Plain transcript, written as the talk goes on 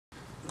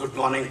Good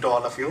morning to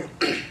all of you.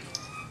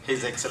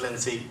 His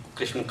Excellency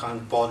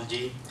Krishan Paul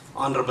Ji,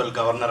 Honorable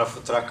Governor of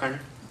Uttarakhand,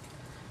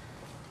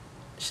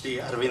 Shri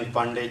Arvind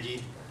Pandey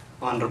Ji,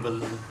 Honorable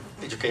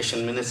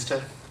Education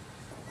Minister,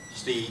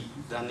 Shri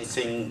Dani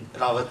Singh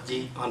Rawat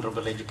Ji,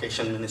 Honorable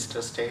Education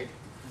Minister State,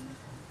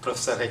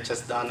 Professor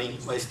H.S. Dani,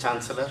 Vice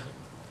Chancellor,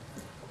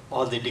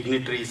 all the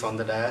dignitaries on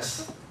the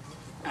dais,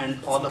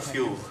 and all of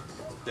you,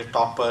 the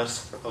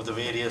toppers of the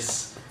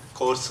various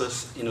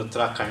courses in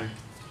Uttarakhand.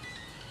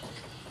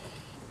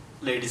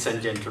 Ladies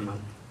and gentlemen,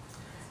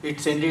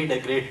 it's indeed a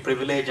great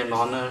privilege and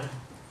honor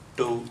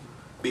to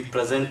be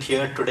present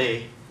here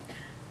today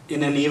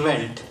in an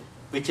event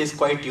which is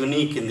quite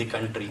unique in the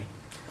country.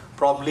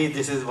 Probably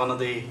this is one of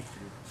the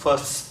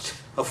first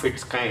of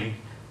its kind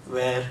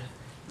where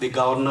the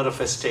governor of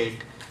a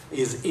state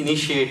is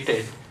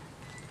initiated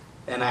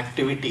an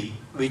activity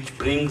which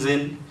brings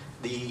in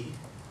the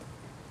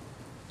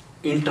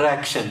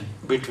interaction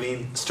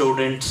between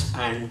students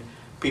and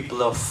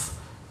people of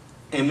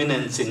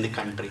eminence in the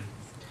country.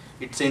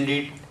 It's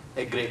indeed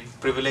a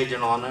great privilege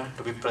and honor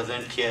to be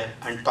present here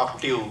and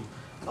talk to you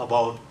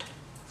about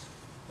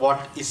what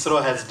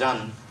ISRO has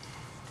done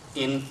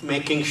in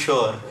making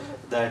sure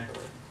that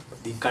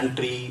the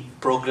country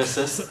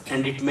progresses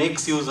and it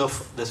makes use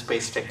of the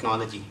space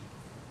technology.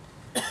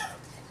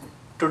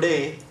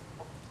 Today,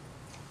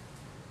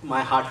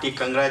 my hearty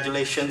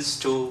congratulations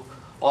to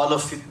all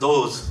of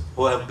those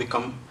who have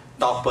become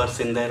toppers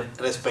in their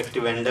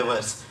respective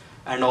endeavors,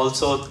 and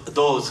also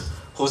those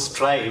who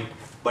strived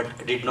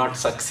but did not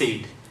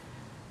succeed.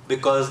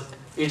 Because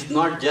it's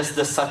not just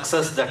the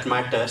success that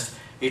matters,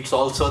 it's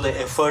also the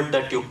effort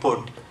that you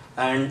put,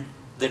 and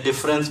the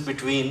difference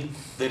between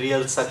the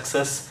real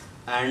success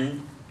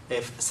and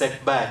a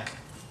setback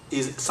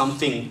is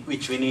something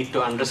which we need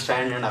to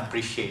understand and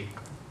appreciate.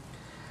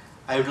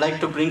 I would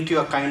like to bring to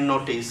your kind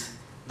notice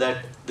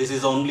that this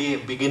is only a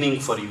beginning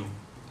for you.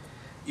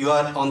 You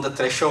are on the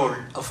threshold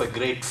of a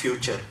great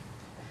future.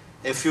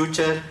 A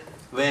future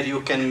where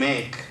you can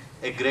make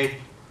a great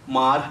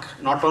mark,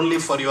 not only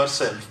for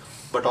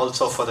yourself, but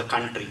also for the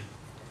country.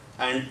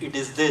 And it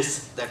is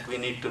this that we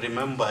need to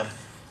remember.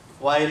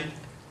 While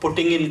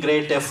putting in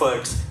great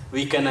efforts,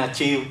 we can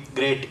achieve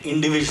great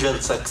individual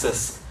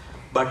success.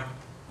 But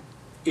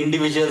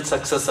individual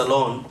success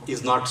alone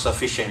is not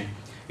sufficient.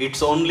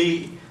 It's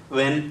only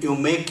when you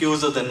make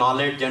use of the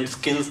knowledge and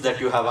skills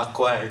that you have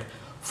acquired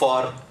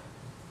for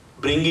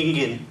bringing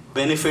in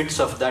benefits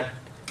of that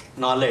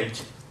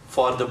knowledge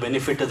for the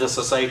benefit of the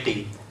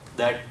society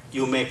that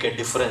you make a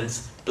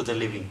difference to the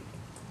living.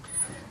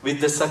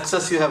 With the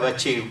success you have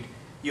achieved,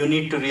 you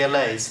need to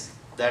realize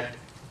that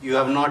you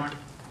have not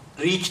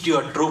reached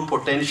your true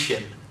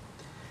potential.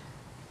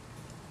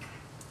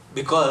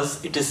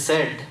 Because it is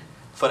said,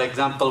 for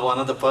example, one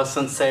of the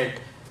persons said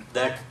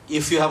that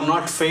if you have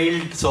not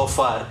failed so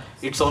far,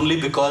 it's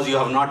only because you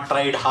have not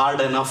tried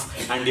hard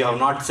enough and you have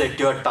not set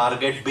your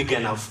target big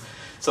enough.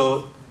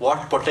 So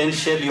what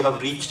potential you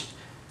have reached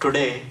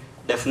today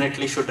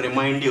definitely should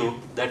remind you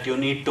that you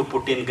need to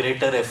put in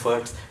greater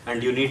efforts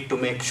and you need to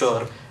make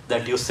sure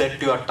that you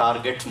set your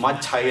targets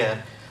much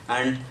higher.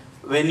 And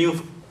when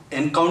you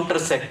encounter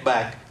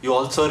setback, you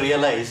also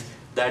realize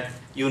that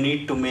you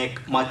need to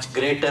make much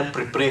greater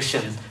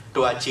preparation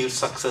to achieve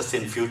success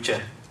in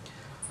future.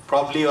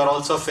 Probably you are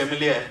also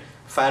familiar,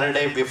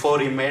 Faraday, before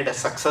he made a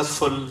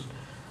successful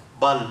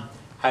bulb,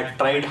 had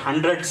tried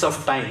hundreds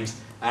of times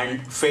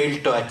and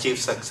failed to achieve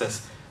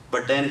success.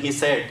 But then he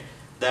said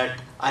that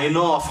I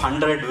know of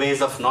 100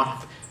 ways of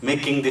not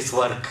making this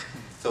work.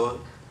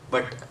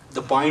 But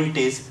the point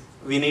is,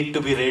 we need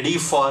to be ready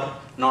for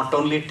not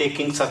only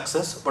taking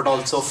success, but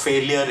also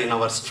failure in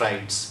our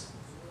strides.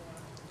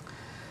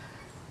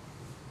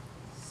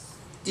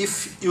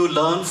 If you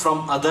learn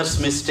from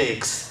others'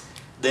 mistakes,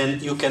 then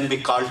you can be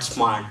called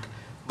smart.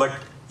 But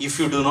if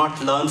you do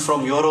not learn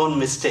from your own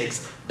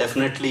mistakes,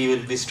 definitely you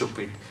will be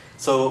stupid.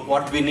 So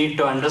what we need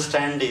to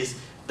understand is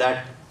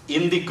that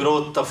in the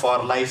growth of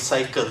our life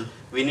cycle,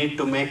 we need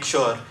to make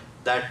sure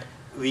that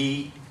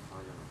we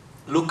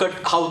look at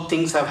how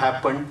things have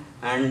happened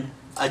and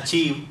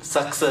achieve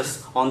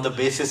success on the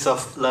basis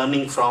of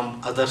learning from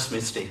others'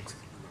 mistakes.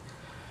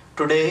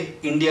 Today,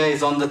 India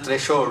is on the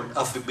threshold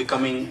of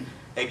becoming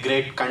a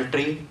great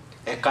country,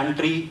 a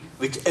country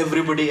which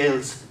everybody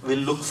else will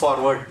look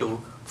forward to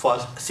for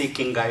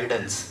seeking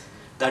guidance.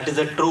 That is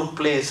a true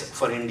place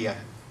for India.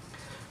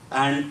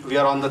 And we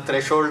are on the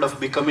threshold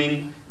of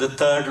becoming the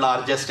third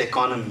largest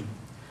economy.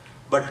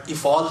 But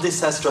if all this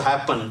has to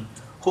happen,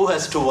 who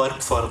has to work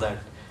for that?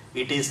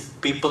 It is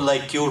people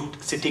like you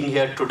sitting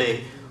here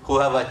today who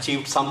have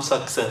achieved some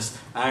success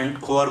and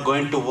who are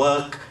going to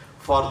work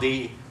for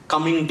the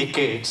coming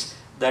decades,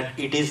 that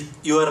it is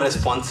your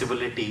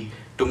responsibility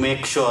to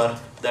make sure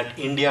that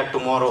India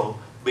tomorrow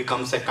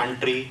becomes a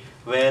country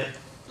where,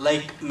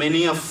 like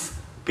many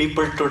of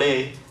people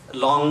today,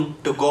 long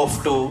to go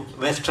to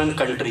Western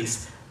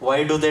countries.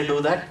 Why do they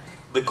do that?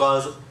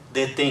 Because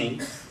they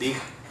think the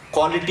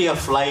quality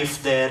of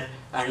life there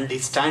and the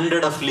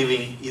standard of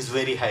living is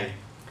very high.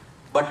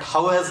 But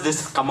how has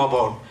this come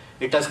about?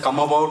 It has come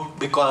about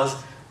because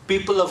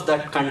people of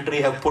that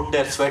country have put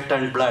their sweat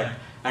and blood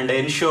and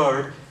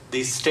ensured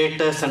the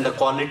status and the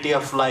quality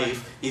of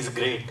life is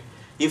great.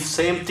 If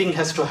same thing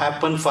has to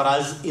happen for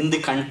us in the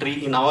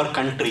country, in our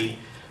country,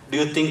 do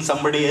you think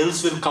somebody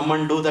else will come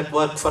and do that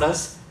work for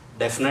us?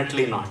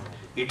 Definitely not.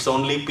 It's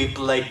only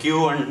people like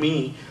you and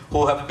me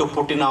who have to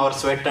put in our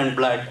sweat and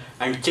blood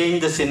and change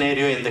the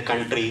scenario in the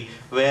country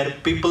where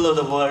people of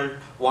the world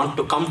want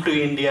to come to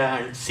India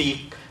and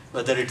seek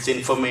whether it's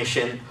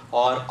information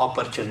or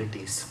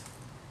opportunities.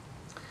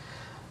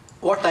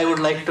 What I would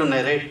like to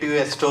narrate to you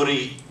a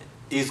story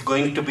is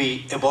going to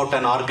be about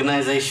an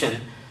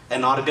organization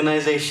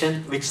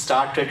which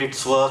started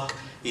its work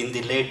in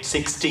the late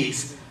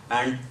 60s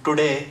and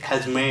today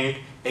has made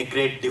a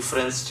great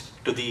difference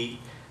to the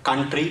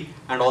country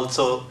and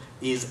also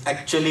is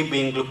actually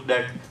being looked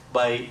at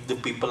by the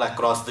people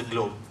across the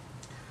globe.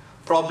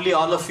 Probably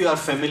all of you are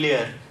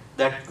familiar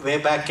that way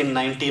back in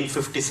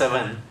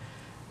 1957,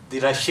 the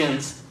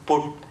Russians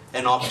put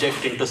an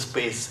object into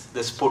space,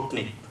 the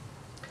Sputnik.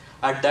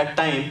 At that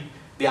time,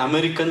 the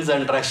Americans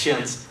and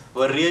Russians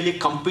were really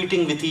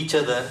competing with each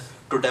other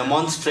to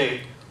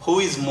demonstrate who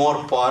is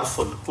more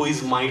powerful, who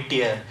is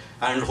mightier,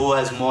 and who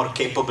has more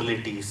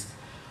capabilities.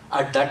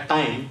 At that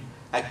time,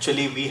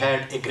 actually, we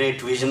had a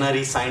great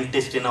visionary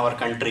scientist in our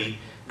country,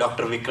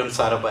 Dr. Vikram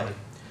Sarabhai.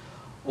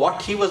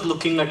 What he was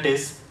looking at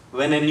is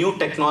when a new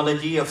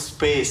technology of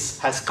space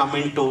has come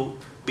into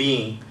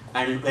being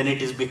and when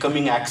it is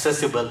becoming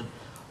accessible,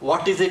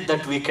 what is it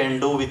that we can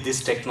do with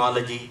this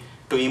technology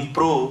to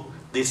improve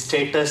the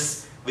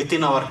status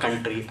within our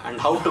country and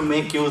how to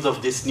make use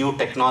of this new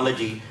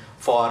technology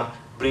for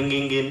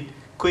bringing in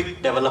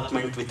quick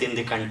development within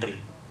the country.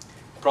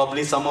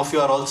 Probably some of you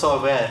are also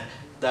aware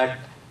that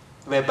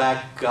way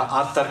back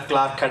Arthur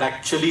Clarke had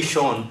actually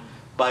shown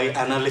by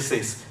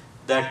analysis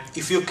that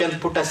if you can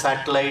put a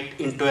satellite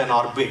into an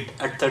orbit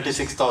at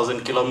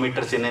 36,000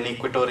 kilometers in an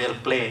equatorial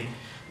plane,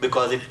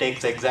 because it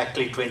takes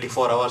exactly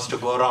 24 hours to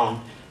go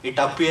around, it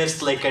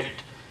appears like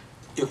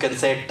you can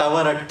say a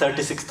tower at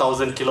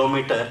 36,000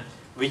 kilometers,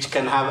 which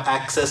can have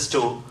access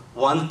to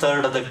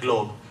 1/3 of the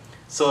globe.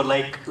 So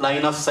like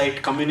line of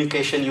sight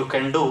communication you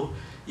can do,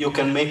 you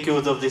can make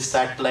use of this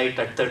satellite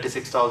at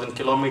 36,000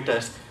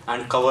 kilometers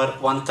and cover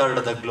 1/3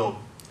 of the globe.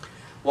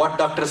 What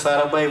Dr.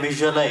 Sarabhai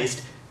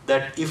visualized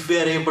that if we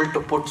are able to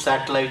put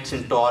satellites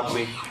into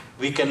orbit,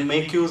 we can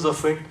make use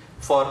of it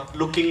for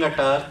looking at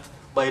Earth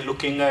by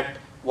looking at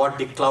what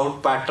the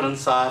cloud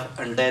patterns are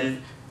and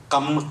then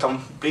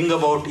bring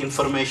about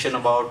information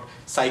about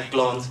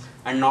cyclones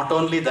and not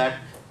only that,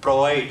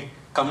 provide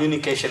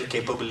communication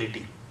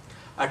capability.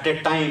 At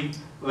a time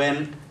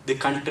when the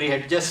country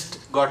had just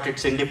got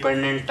its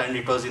independence and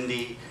it was in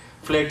the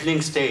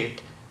fledgling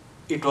state,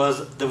 it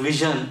was the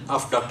vision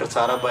of Dr.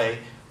 Sarabhai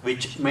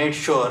which made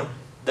sure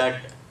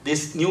that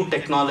this new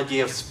technology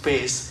of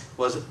space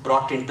was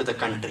brought into the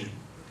country.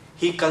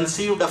 He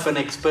conceived of an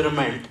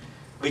experiment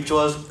which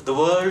was the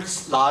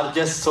world's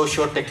largest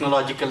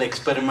socio-technological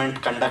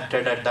experiment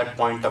conducted at that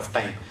point of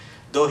time.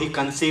 Though he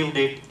conceived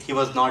it, he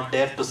was not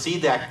there to see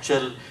the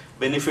actual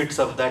benefits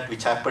of that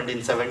which happened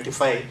in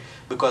 75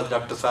 because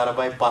Dr.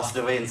 Sarabhai passed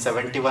away in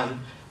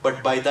 71.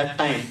 But by that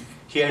time,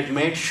 he had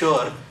made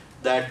sure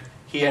that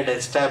he had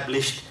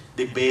established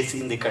the base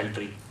in the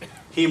country.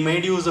 He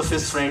made use of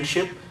his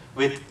friendship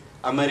with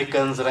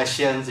Americans,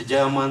 Russians,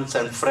 Germans,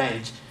 and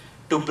French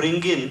to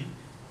bring in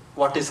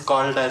what is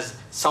called as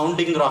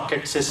sounding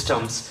rocket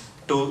systems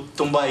to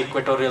Tumba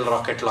Equatorial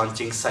Rocket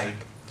Launching Site.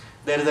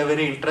 There is a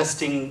very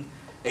interesting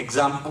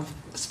example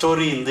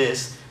story in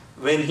this.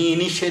 When he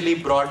initially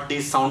brought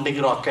these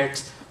sounding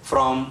rockets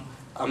from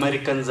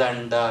Americans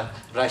and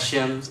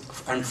Russians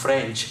and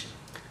French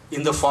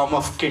in the form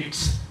of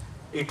kits,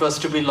 it was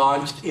to be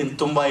launched in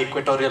Tumba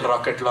Equatorial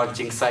Rocket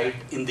Launching Site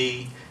in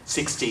the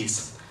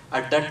 60s.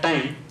 At that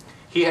time,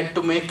 he had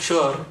to make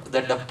sure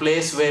that the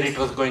place where it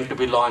was going to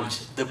be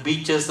launched, the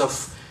beaches of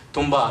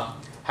Tumba,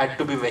 had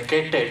to be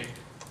vacated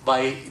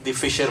by the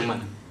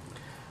fishermen.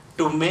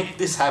 To make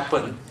this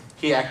happen,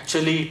 he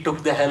actually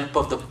took the help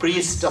of the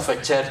priest of a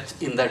church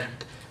in that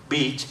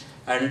beach,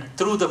 and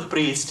through the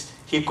priest,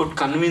 he could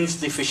convince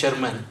the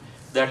fishermen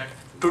that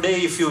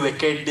today if you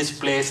vacate this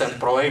place and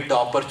provide the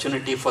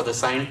opportunity for the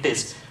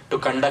scientists to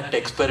conduct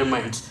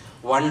experiments,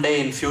 one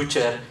day in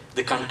future,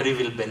 the country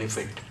will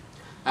benefit.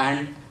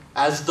 And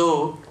as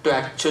though to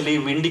actually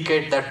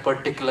vindicate that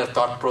particular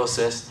thought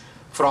process,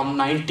 from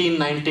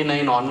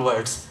 1999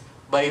 onwards,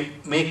 by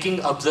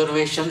making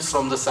observations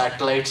from the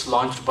satellites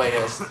launched by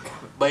us,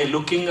 by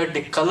looking at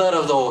the color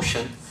of the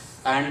ocean,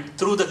 and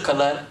through the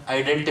color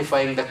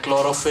identifying the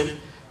chlorophyll,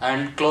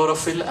 and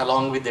chlorophyll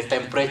along with the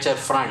temperature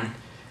front,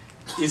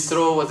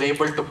 ISRO was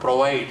able to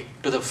provide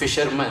to the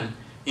fishermen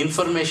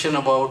information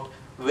about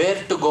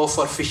where to go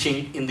for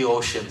fishing in the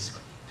oceans.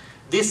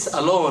 This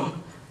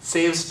alone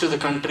saves to the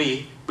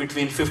country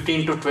between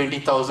 15 to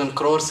 20,000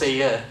 crores a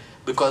year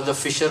because the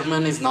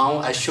fisherman is now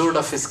assured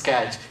of his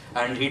catch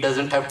and he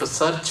doesn't have to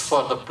search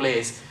for the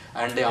place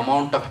and the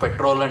amount of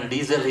petrol and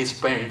diesel he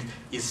spends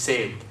is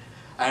saved.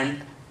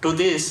 And To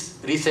this,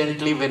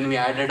 recently when we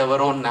added our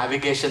own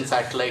navigation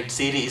satellite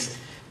series,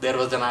 there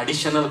was an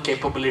additional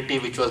capability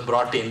which was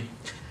brought in.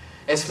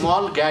 A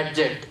small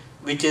gadget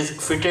which is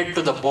fitted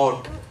to the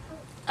boat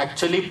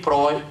actually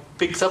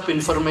picks up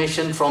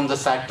information from the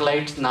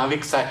satellites,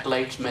 Navig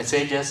satellites,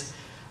 messages,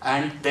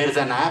 and there is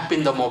an app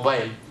in the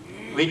mobile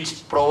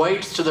which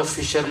provides to the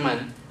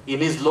fisherman in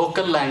his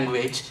local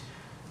language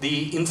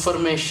the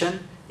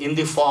information in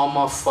the form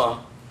of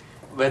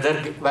weather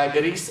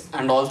vagaries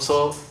and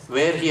also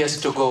where he has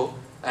to go,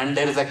 and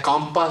there is a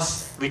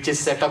compass which is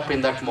set up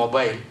in that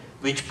mobile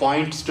which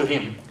points to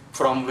him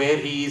from where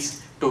he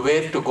is to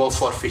where to go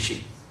for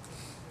fishing.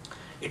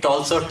 It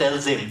also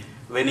tells him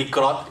when he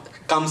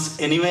comes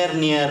anywhere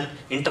near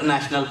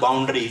international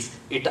boundaries,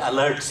 it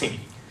alerts him.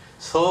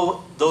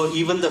 So though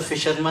even the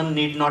fisherman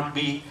need not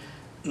be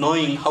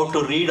knowing how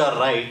to read or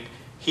write,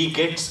 he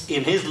gets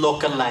in his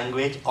local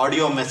language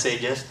audio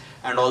messages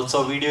and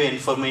also video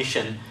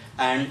information,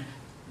 and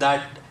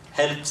that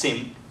helps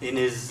him in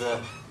his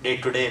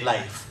day-to-day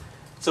life.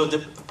 So the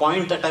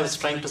point that I was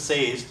trying to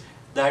say is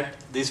that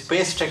the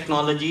space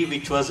technology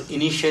which was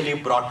initially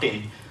brought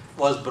in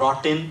was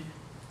brought in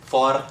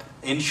for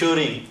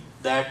ensuring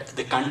that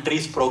the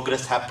country's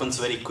progress happens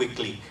very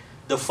quickly.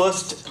 The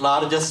first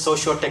largest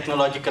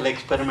socio-technological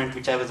experiment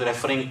which I was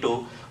referring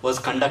to was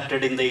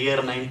conducted in the year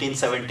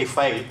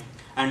 1975,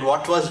 and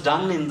what was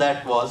done in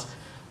that was,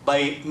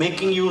 by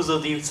making use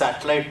of the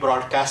satellite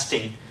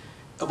broadcasting,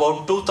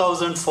 about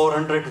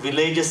 2,400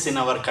 villages in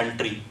our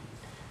country,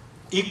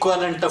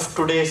 equivalent of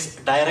today's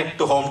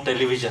direct-to-home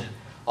television.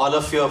 All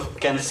of you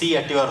can see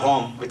at your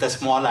home with a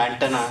small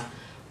antenna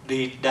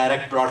the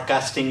direct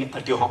broadcasting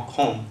at your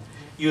home.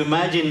 You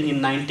imagine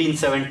in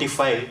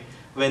 1975,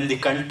 when the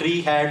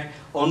country had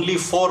only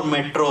 4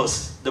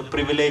 metros the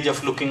privilege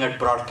of looking at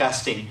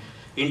broadcasting,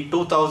 in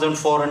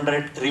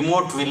 2,400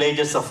 remote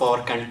villages of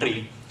our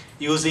country,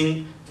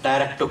 using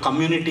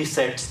direct-to-community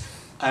sets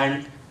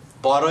and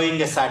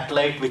borrowing a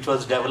satellite which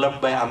was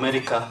developed by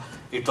America,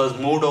 it was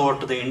moved over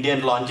to the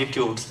Indian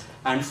longitudes,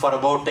 and for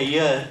about a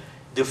year,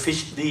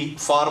 the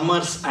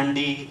farmers and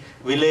the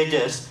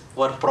villagers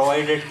were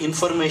provided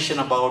information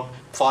about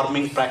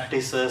farming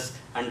practices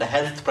and the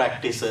health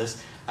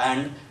practices,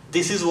 and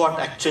this is what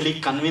actually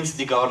convinced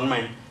the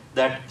government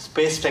that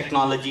space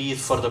technology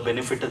is for the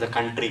benefit of the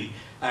country.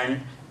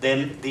 And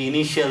then the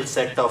initial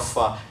set of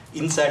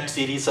INSAT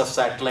series of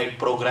satellite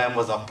program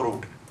was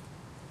approved.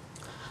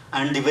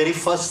 And the very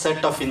first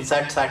set of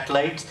INSAT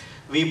satellites,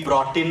 we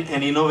brought in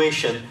an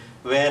innovation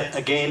where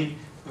again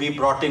we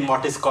brought in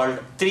what is called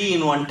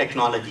 3-in-1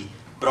 technology: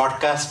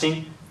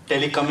 broadcasting,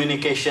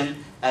 telecommunication,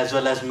 as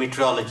well as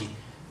meteorology.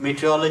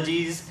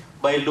 Meteorology is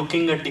by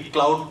looking at the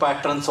cloud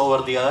patterns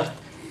over the earth,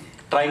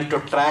 trying to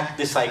track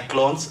the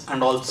cyclones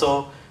and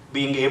also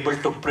being able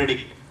to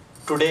predict.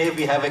 Today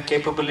we have a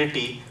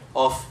capability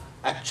of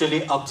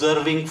actually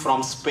observing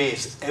from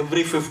space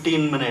every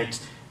 15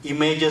 minutes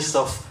images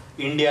of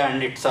India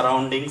and its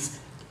surroundings,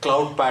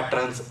 cloud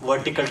patterns,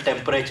 vertical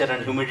temperature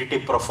and humidity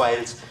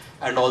profiles,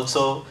 and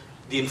also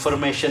the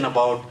information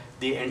about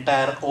the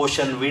entire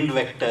ocean wind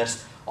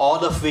vectors,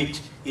 all of which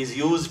is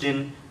used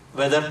in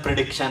weather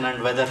prediction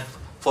and weather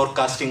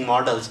forecasting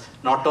models,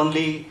 not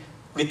only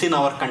within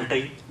our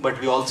country, but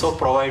we also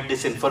provide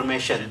this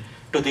information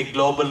to the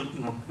global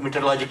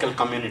meteorological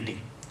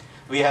community.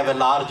 We have a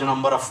large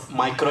number of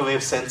microwave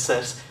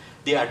sensors.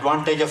 The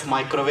advantage of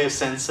microwave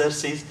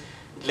sensors is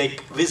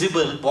like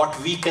visible, what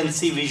we can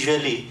see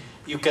visually,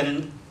 you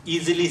can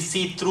easily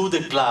see through the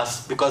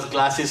glass because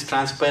glass is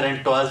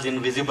transparent to us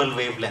in visible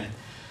wavelength.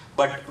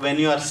 But when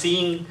you are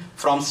seeing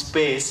from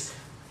space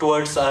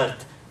towards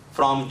Earth,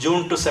 from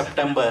June to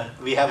September,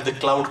 we have the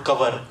cloud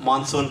cover,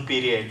 monsoon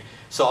period.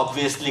 So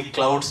obviously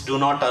clouds do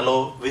not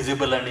allow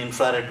visible and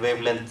infrared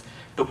wavelength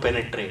to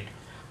penetrate.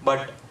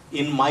 But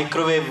in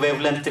microwave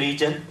wavelength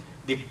region,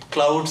 the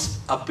clouds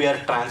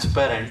appear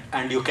transparent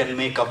and you can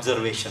make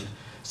observation.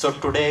 So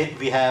today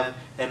we have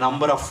a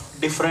number of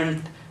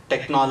different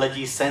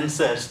technology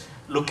sensors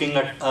looking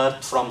at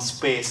Earth from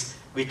space,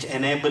 which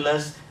enable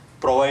us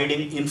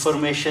providing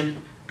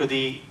information to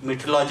the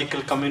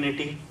meteorological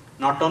community.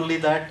 Not only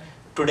that,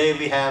 today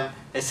we have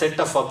a set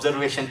of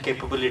observation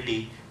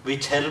capability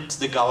which helps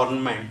the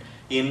government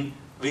in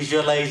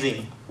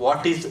visualizing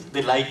what is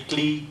the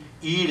likely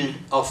yield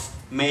of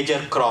major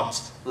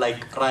crops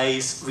like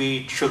rice,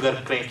 wheat,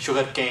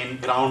 sugarcane,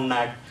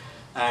 groundnut,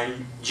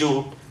 and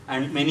jute,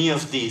 and many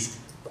of these.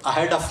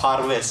 Ahead of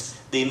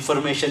harvest, the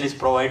information is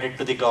provided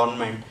to the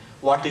government.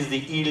 What is the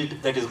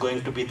yield that is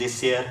going to be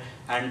this year?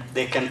 And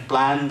they can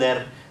plan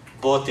their,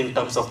 both in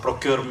terms of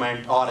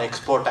procurement or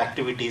export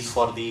activities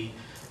for the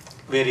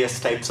various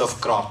types of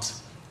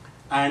crops.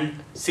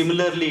 And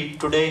similarly,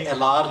 today a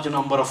large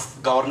number of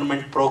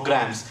government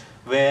programs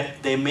where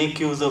they make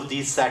use of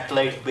these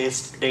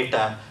satellite-based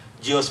data,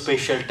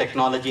 geospatial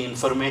technology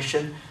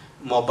information,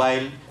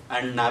 mobile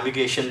and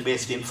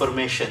navigation-based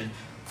information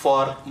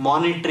for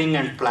monitoring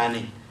and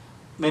planning.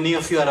 Many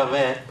of you are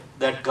aware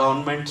that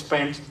government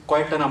spends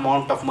quite an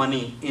amount of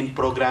money in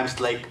programs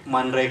like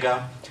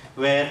Manrega,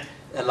 where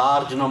a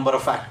large number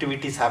of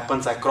activities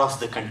happens across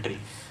the country.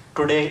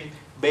 Today,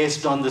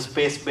 based on the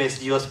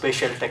space-based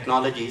geospatial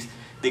technologies,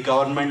 the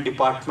government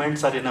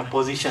departments are in a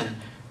position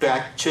to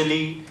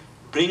actually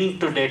bring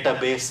to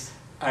database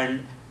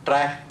and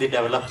track the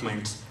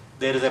developments.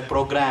 There is a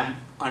program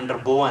under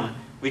Bhuvan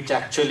which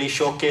actually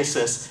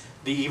showcases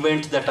the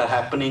events that are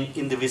happening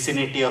in the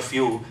vicinity of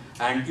you,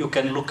 and you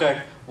can look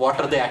at what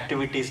are the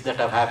activities that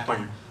have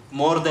happened.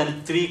 More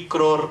than 3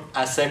 crore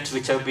assets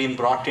which have been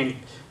brought in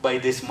by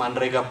this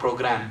Manrega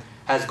program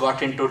has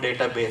got into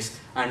database,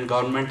 and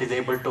government is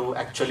able to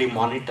actually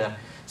monitor.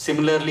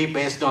 Similarly,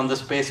 based on the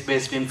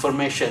space-based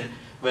information,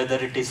 whether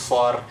it is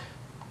for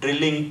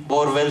drilling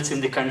bore wells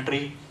in the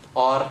country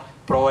or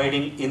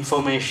providing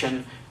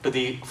information to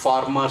the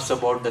farmers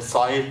about the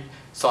soil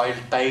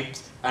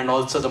types, and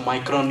also the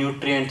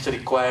micronutrients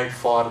required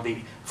for the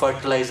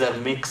fertilizer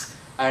mix,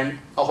 and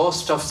a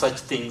host of such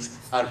things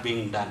are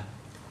being done.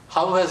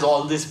 How has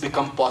all this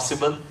become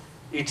possible?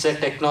 It's a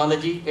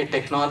technology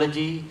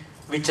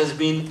which has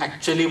been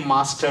actually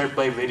mastered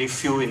by very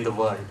few in the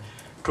world.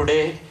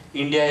 Today,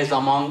 India is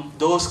among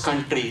those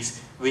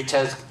countries which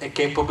has a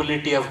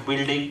capability of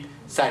building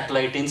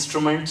satellite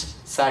instruments,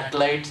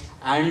 satellites,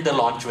 and the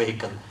launch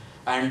vehicle.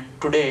 And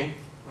today,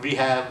 we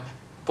have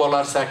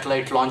Polar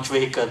Satellite Launch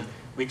Vehicle,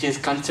 which is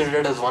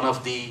considered as one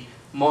of the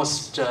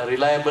most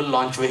reliable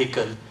launch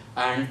vehicle.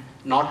 And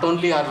not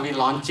only are we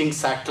launching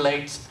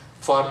satellites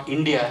for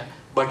India,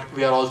 but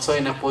we are also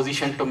in a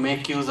position to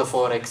make use of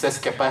our excess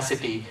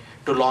capacity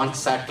to launch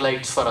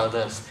satellites for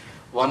others.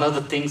 One of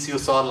the things you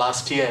saw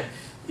last year,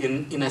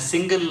 in a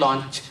single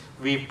launch,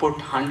 we put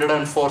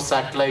 104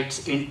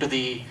 satellites into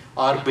the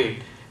orbit.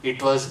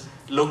 It was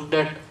looked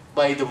at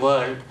by the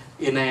world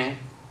in a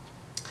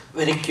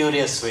very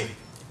curious way.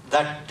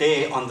 That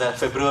day, on the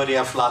February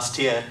of last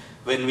year,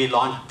 when we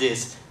launched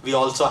this, we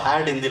also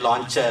had in the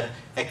launcher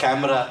a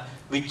camera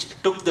which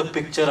took the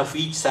picture of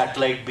each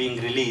satellite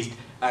being released,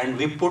 and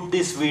we put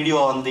this video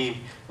on the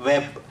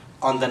web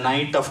on the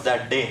night of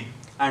that day.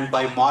 And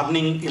by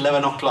morning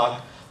 11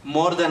 o'clock,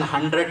 more than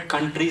 100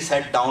 countries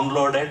had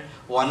downloaded,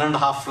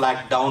 1.5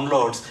 lakh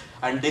downloads,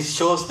 and this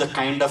shows the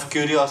kind of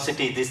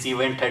curiosity this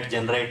event had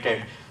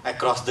generated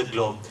across the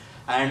globe.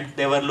 And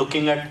they were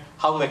looking at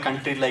how a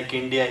country like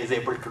India is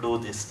able to do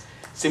this.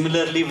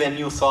 Similarly, when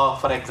you saw,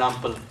 for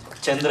example,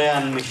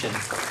 Chandrayaan mission.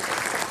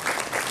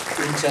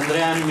 In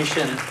Chandrayaan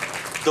mission,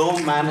 though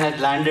man had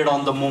landed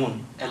on the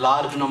moon, a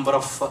large number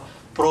of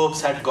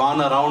probes had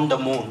gone around the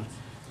moon.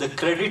 The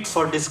credit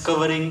for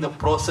discovering the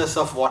process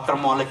of water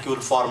molecule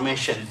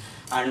formation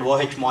and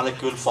OH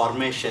molecule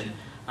formation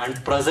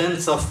and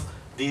presence of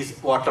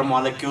these water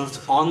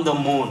molecules on the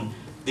moon,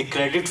 the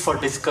credit for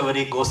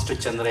discovery goes to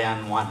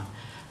Chandrayaan 1.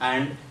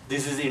 And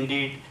this is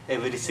indeed a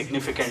very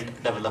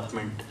significant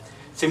development.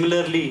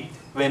 Similarly,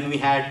 when we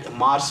had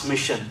Mars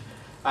mission,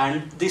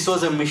 and this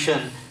was a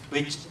mission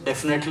which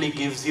definitely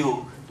gives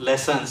you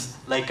lessons,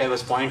 like I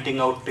was pointing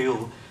out to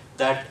you,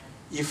 that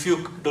if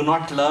you do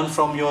not learn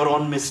from your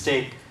own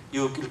mistake,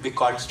 you will be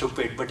called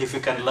stupid. But if you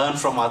can learn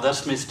from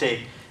others'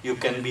 mistake, you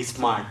can be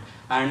smart.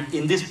 And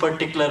in this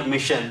particular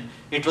mission,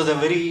 it was a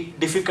very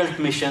difficult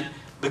mission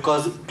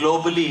because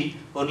globally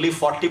only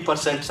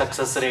 40%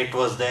 success rate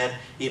was there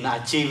in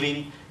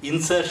achieving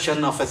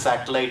insertion of a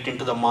satellite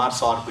into the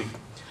Mars orbit.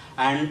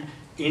 And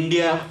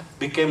India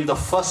became the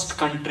first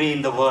country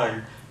in the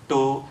world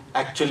to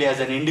actually, as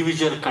an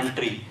individual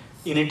country,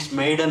 in its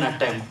maiden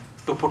attempt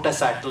to put a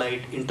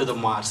satellite into the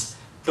Mars.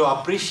 To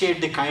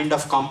appreciate the kind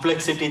of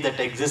complexity that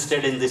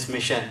existed in this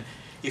mission,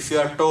 if you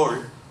are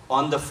told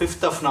on the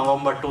 5th of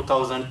November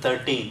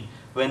 2013,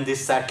 when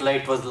this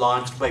satellite was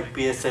launched by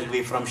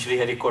PSLV from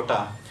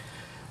Sriharikota,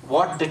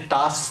 what the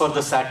task for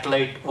the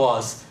satellite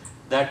was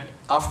that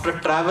after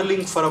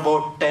traveling for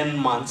about 10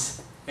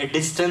 months, a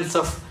distance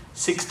of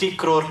 60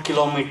 crore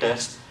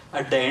kilometers,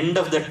 at the end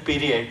of that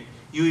period,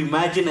 you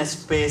imagine a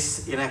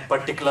space in a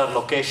particular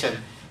location,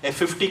 a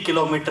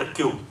 50-kilometer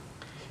cube.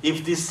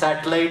 If this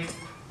satellite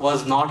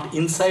was not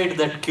inside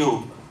that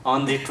cube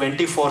on the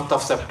 24th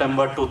of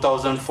September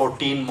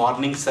 2014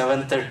 morning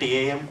 7:30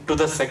 a.m. to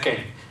the second,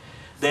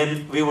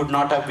 then we would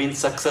not have been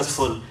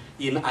successful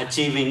in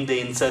achieving the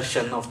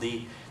insertion of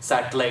the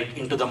satellite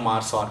into the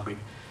Mars orbit.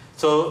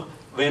 So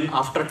when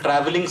after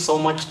traveling so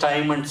much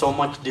time and so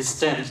much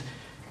distance,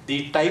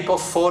 the type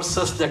of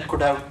forces that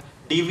could have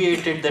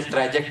deviated the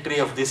trajectory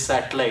of this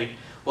satellite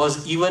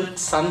was even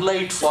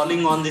sunlight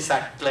falling on the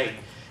satellite.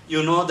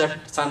 You know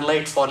that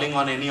sunlight falling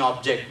on any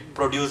object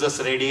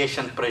produces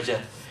radiation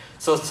pressure.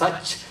 So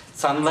such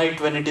sunlight,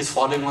 when it is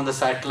falling on the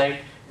satellite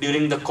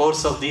during the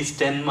course of these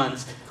 10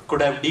 months,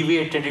 could have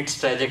deviated its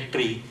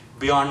trajectory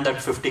beyond that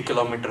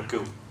 50-kilometer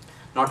cube.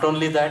 Not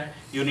only that,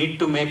 you need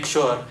to make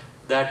sure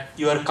that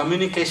your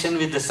communication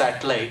with the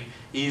satellite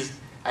is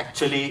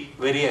actually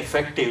very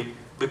effective,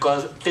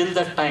 because till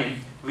that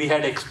time we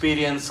had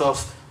experience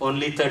of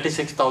only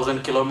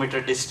 36,000 kilometer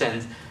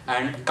distance,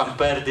 and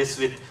compare this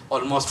with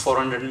almost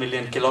 400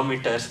 million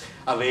kilometers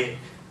away.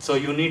 So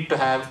you need to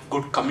have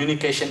good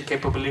communication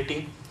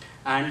capability.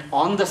 And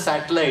on the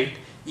satellite,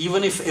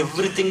 even if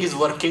everything is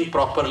working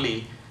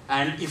properly,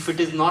 and if it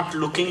is not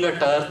looking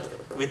at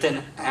Earth with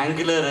an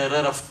angular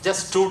error of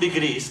just 2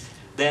 degrees,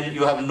 then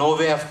you have no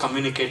way of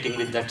communicating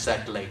with that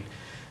satellite.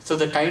 So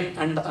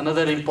and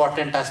another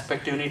important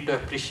aspect you need to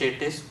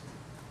appreciate is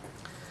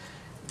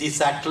the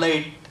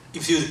satellite,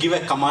 if you give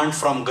a command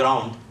from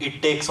ground,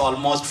 it takes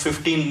almost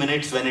 15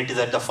 minutes when it is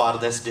at the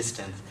farthest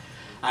distance.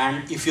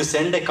 And if you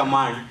send a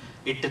command,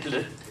 it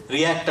will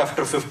react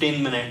after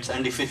 15 minutes,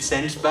 and if it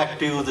sends back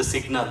to you the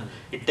signal,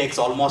 it takes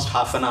almost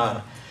half an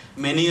hour.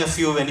 Many of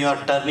you, when you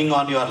are turning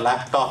on your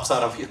laptops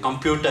or your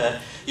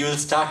computer, you will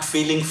start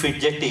feeling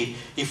fidgety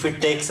if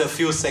it takes a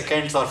few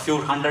seconds or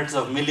few hundreds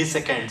of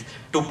milliseconds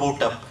to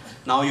boot up.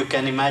 Now you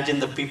can imagine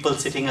the people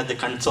sitting at the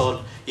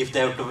console if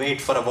they have to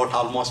wait for about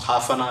almost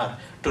half an hour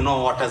to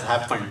know what has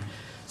happened.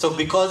 So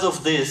because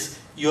of this,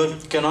 you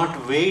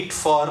cannot wait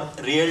for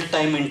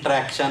real-time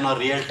interaction or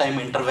real-time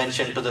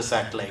intervention to the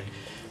satellite.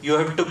 You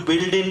have to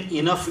build in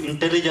enough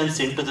intelligence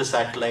into the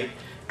satellite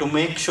to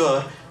make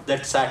sure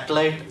that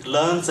satellite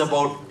learns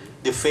about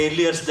the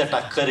failures that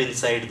occur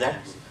inside that,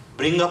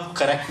 bring up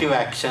corrective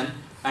action,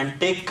 and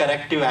take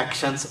corrective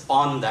actions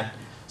on that.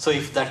 So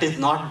if that is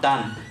not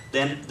done,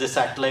 then the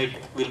satellite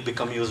will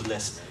become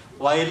useless.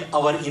 While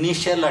our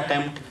initial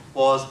attempt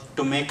was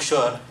to make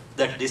sure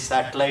that this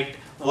satellite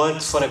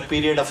works for a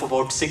period of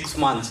about 6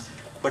 months,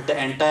 but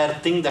the entire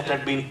thing that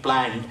had been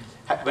planned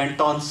went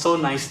on so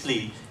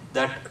nicely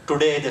that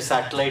today the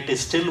satellite is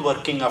still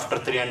working after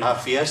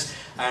 3.5 years.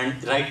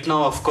 And right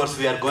now, of course,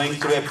 we are going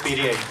through a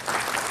period,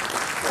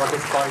 what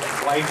is called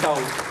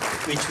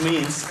whiteout, which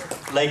means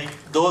like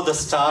though the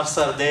stars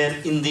are there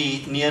in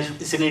the near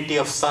vicinity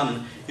of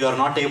sun, you are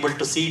not able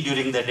to see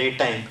during the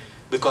daytime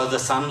because the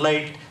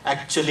sunlight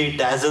actually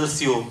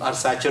dazzles you or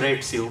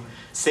saturates you.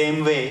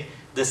 Same way,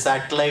 the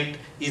satellite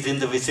is in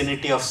the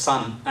vicinity of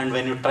sun, and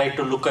when you try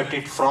to look at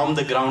it from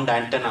the ground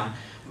antenna,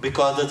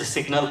 because of the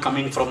signal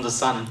coming from the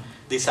sun,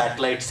 the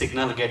satellite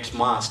signal gets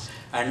masked,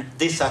 and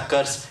this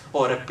occurs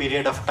over a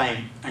period of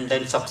time, and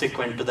then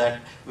subsequent to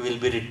that we will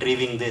be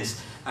retrieving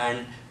this,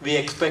 and we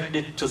expect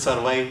it to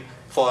survive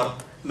for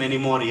many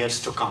more years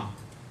to come.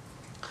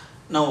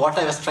 Now what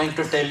I was trying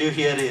to tell you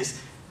here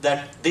is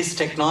that these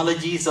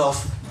technologies of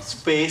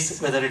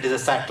space, whether it is a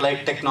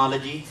satellite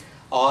technology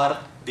or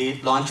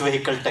the launch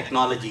vehicle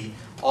technology,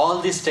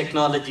 all this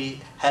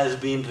technology has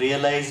been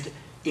realized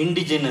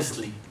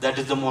indigenously. That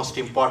is the most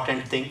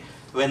important thing.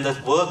 When the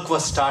work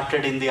was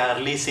started in the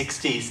early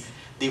 60s,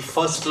 the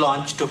first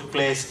launch took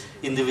place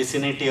in the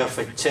vicinity of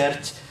a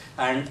church,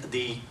 and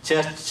the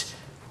church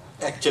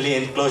actually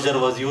enclosure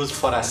was used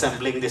for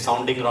assembling the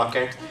sounding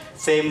rocket.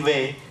 Same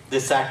way, the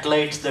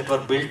satellites that were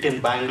built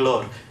in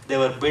Bangalore, they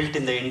were built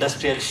in the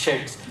industrial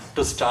sheds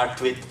to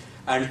start with.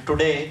 And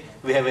today,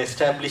 we have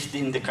established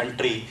in the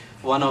country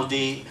one of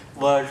the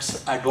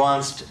world's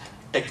advanced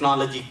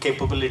technology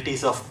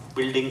capabilities of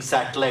building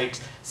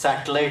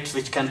satellites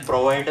which can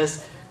provide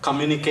us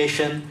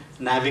communication,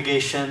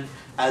 navigation,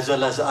 as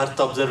well as Earth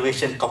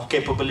observation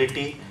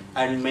capability,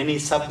 and many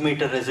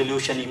sub-meter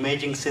resolution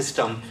imaging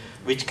system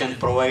which can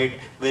provide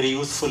very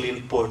useful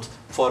inputs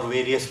for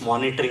various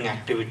monitoring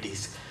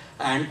activities.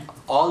 And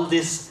all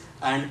this,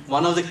 and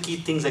one of the key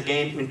things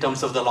again in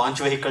terms of the launch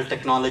vehicle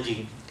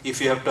technology,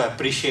 if you have to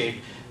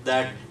appreciate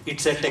that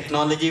it's a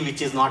technology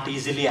which is not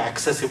easily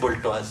accessible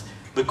to us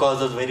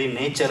because of the very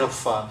nature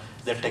of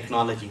the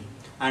technology.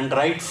 And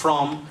right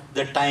from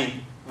the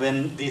time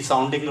when the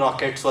sounding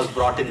rockets was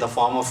brought in the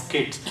form of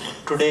kits,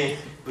 today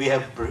we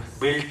have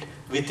built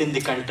within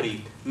the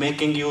country,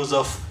 making use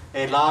of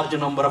a large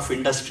number of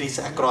industries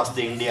across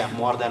the India,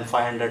 more than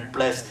 500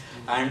 plus,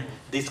 and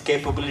this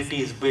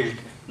capability is built.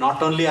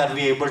 Not only are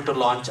we able to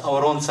launch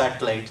our own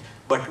satellites,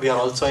 but we are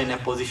also in a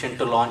position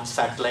to launch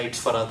satellites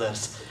for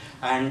others.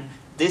 And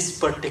this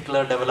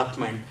particular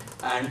development,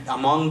 and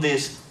among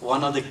this,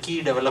 one of the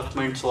key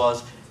developments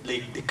was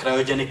the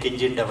cryogenic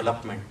engine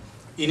development.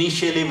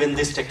 Initially, when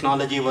this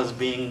technology was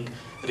being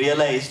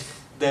realized,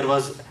 there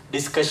was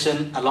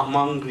discussion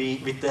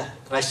with the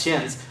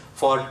Russians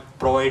for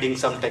providing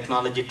some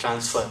technology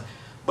transfer.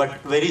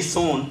 But very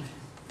soon,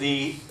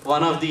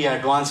 one of the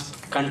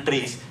advanced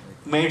countries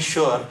made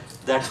sure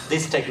that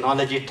this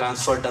technology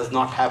transfer does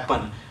not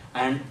happen,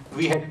 and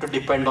we had to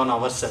depend on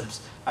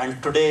ourselves.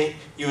 And today,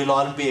 you will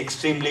all be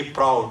extremely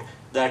proud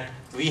that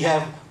we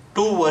have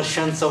 2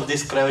 versions of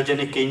this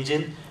cryogenic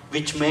engine,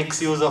 which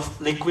makes use of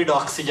liquid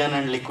oxygen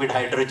and liquid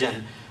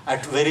hydrogen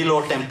at very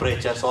low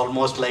temperatures,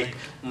 almost like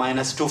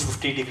minus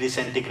 250 degrees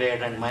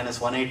centigrade and minus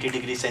 180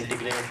 degrees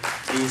centigrade.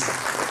 These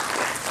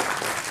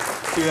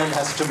fuel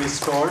has to be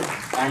stored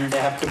and they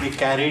have to be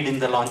carried in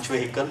the launch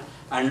vehicle.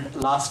 And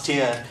last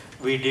year,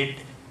 we did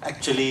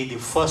actually the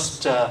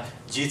first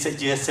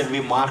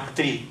GSLV Mark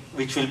III,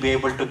 which will be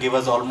able to give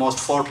us almost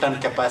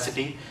 4-ton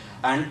capacity,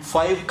 and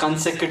 5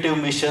 consecutive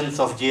missions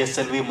of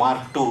GSLV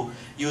Mark II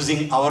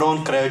using our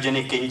own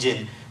cryogenic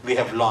engine we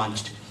have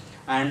launched.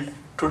 And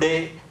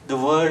today the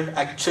world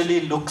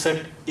actually looks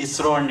at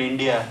ISRO and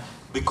India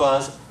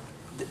because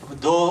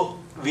though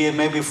we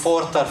may be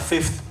 4th or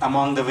 5th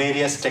among the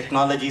various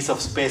technologies of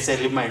space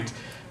elements,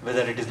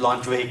 whether it is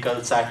launch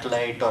vehicle,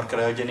 satellite or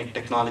cryogenic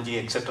technology,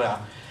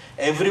 etc.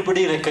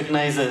 Everybody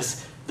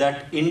recognizes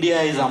that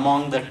India is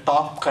among the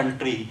top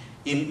country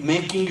in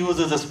making use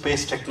of the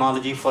space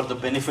technology for the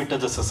benefit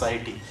of the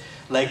society.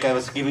 Like I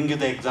was giving you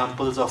the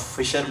examples of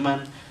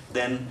fishermen,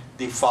 then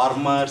the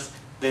farmers,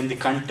 then the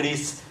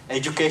country's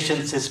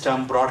education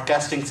system,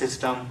 broadcasting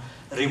system,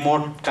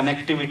 remote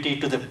connectivity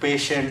to the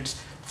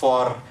patients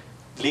for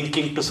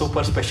linking to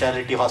super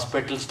specialty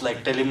hospitals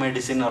like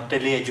telemedicine or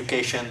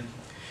teleeducation.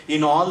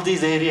 In all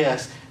these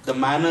areas, the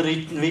manner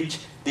in which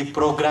the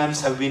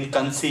programs have been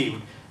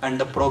conceived and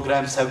the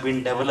programs have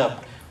been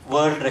developed,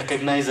 world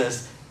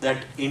recognizes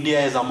that India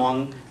is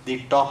among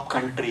the top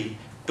country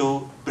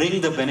to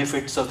bring the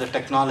benefits of the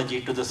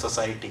technology to the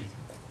society.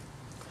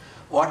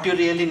 What you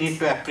really need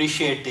to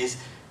appreciate is,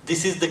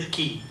 this is the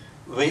key.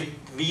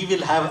 We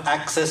will have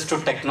access to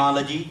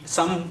technology,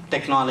 some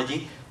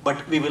technology,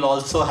 but we will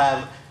also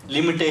have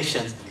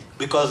limitations,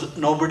 because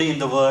nobody in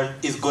the world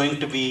is going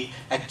to be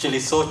actually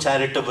so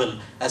charitable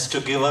as to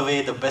give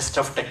away the best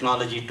of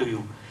technology to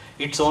you.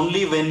 It's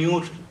only when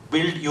you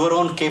build your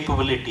own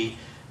capability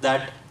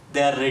that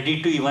they are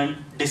ready to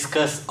even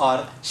discuss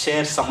or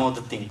share some of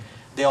the things.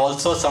 They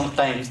also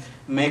sometimes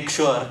make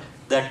sure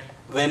that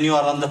when you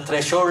are on the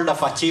threshold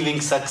of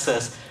achieving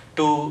success,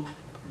 to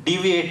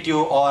deviate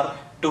you or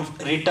to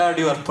retard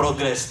your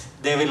progress,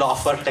 they will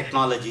offer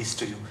technologies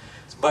to you.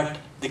 But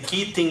the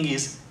key thing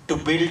is to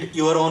build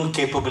your own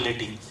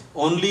capability.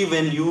 Only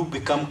when you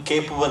become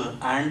capable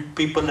and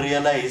people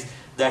realize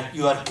that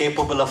you are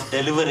capable of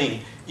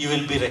delivering, you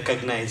will be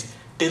recognized.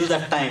 Till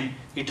that time,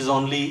 it is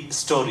only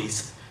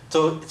stories.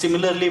 So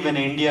similarly, when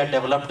India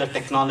developed the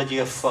technology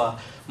of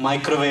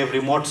microwave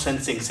remote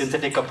sensing,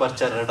 synthetic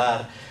aperture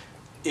radar,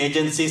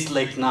 agencies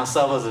like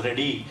NASA was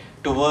ready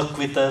to work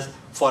with us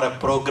for a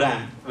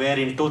program where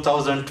in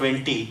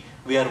 2020,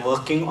 we are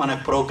working on a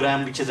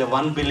program which is a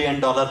 $1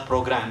 billion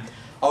program,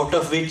 out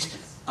of which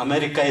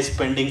America is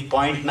spending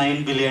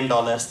 $0.9 billion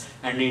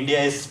and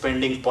India is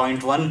spending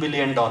 $0.1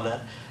 billion.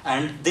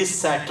 And this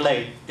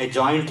satellite, a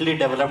jointly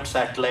developed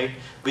satellite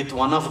with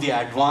one of the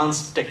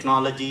advanced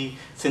technology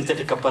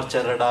synthetic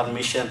aperture radar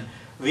mission,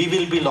 we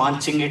will be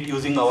launching it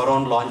using our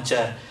own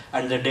launcher,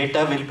 and the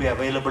data will be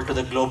available to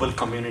the global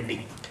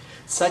community.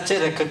 Such a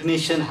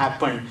recognition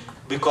happened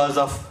because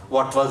of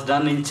what was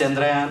done in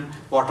Chandrayaan,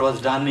 what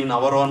was done in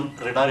our own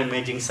radar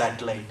imaging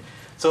satellite.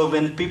 So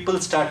when people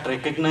start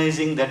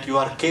recognizing that you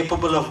are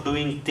capable of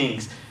doing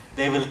things,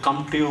 they will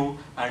come to you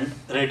and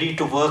ready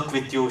to work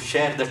with you,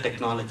 share the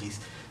technologies.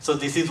 So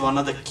this is one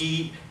of the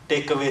key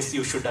takeaways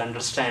you should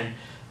understand,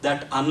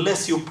 that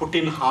unless you put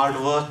in hard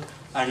work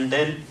and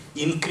then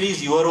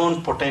increase your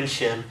own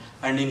potential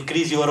and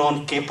increase your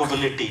own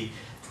capability,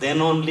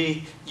 then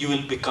only you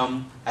will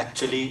become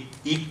actually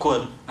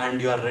equal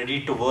and you are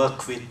ready to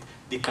work with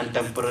the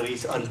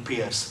contemporaries and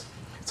peers.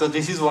 So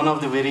this is one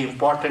of the very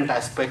important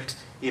aspects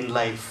in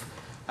life.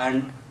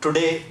 And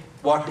today,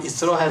 what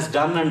ISRO has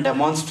done and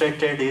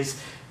demonstrated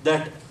is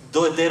that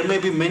though there may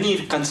be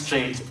many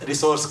constraints,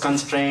 resource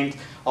constraints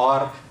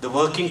or the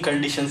working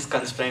conditions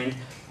constraints,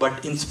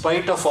 but in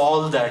spite of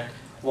all that,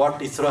 what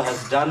ISRO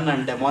has done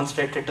and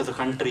demonstrated to the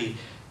country,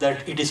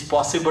 that it is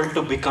possible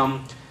to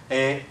become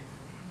a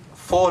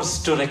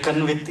force to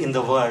reckon with in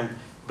the world,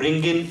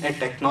 bring in a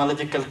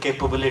technological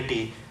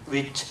capability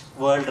which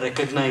world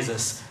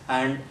recognizes.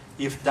 And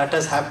if that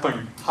has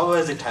happened, how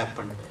has it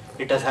happened?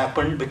 It has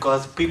happened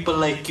because people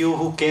like you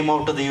who came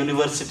out of the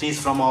universities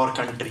from our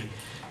country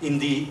in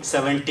the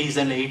 70s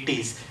and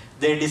 80s,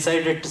 they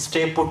decided to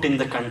stay put in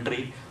the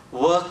country,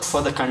 work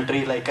for the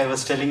country. Like I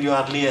was telling you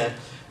earlier,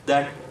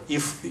 that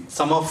if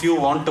some of you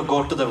want to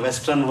go to the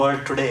Western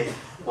world today,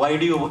 why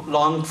do you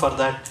long for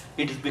that?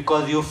 It is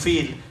because you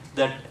feel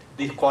that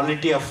the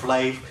quality of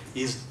life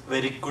is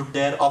very good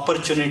there,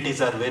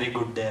 opportunities are very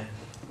good there.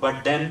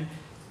 But then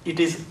it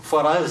is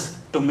for us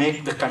to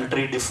make the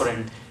country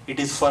different. It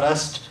is for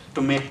us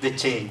to make the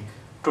change.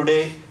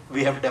 Today,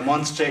 we have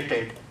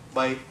demonstrated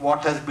by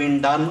what has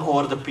been done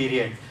over the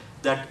period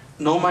that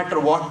no matter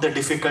what the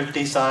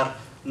difficulties are,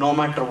 no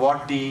matter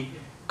what the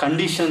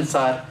conditions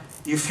are,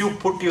 if you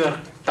put your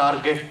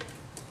target,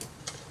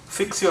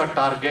 fix your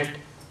target,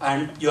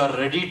 and you are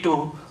ready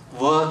to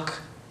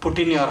work, put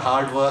in your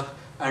hard work,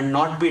 and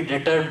not be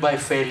deterred by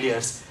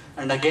failures.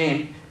 And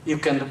again,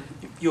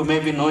 you may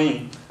be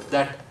knowing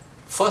that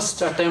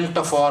first attempt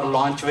of our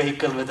launch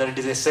vehicle, whether it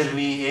is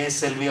SLV,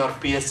 ASLV or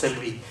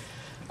PSLV,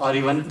 or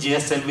even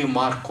GSLV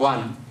Mark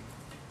 1,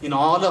 in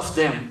all of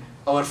them,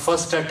 our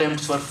first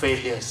attempts were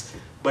failures.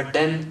 But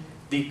then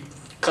the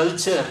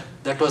culture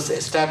that was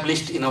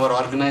established in our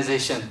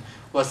organization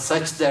was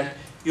such that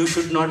you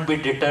should not be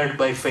deterred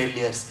by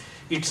failures.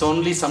 It's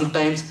only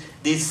sometimes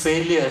these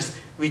failures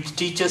which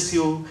teaches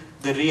you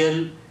the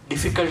real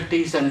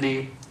difficulties and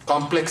the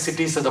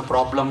complexities of the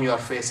problem you are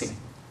facing.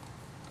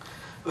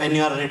 When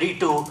you are ready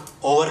to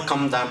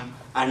overcome them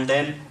and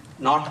then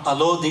not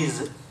allow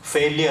these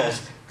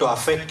failures to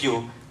affect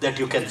you, that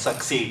you can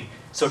succeed.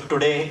 So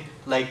today,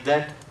 like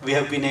that, we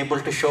have been able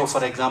to show,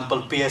 for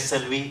example,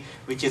 PSLV,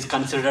 which is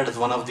considered as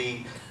one of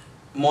the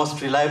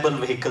most reliable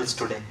vehicles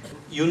today.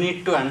 You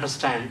need to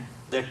understand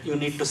that you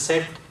need to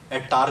set a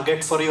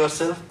target for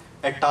yourself,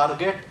 a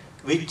target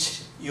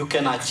which you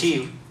can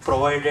achieve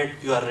provided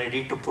you are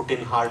ready to put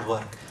in hard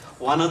work.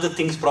 One of the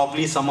things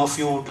probably some of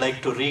you would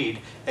like to read,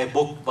 a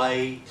book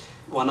by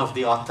one of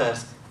the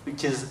authors,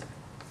 which is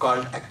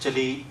called,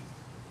 actually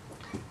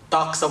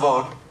talks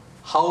about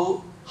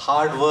how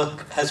hard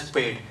work has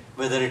paid,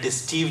 whether it is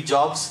Steve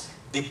Jobs.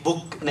 The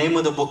book, name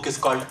of the book is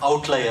called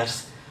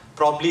Outliers.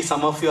 Probably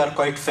some of you are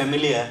quite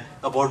familiar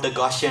about the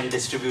Gaussian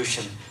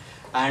distribution.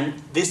 And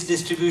this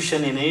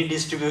distribution, in any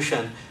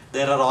distribution,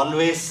 there are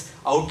always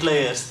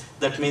outliers.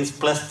 That means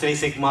plus 3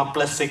 sigma,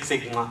 plus 6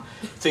 sigma.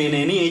 So in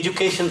any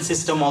education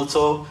system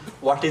also,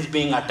 what is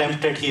being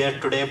attempted here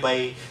today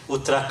by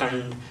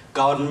Uttarakhand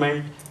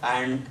government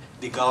and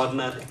the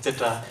governor,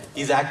 etc.,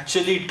 is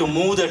actually to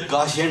move that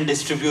Gaussian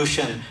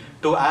distribution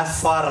to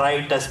as far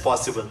right as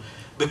possible.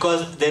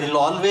 Because there will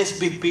always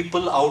be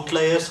people,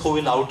 outliers, who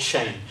will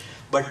outshine.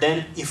 But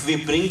then if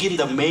we bring in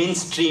the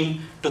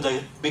mainstream to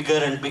the bigger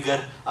and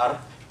bigger or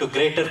to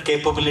greater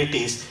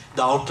capabilities,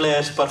 the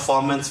outliers'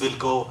 performance will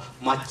go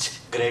much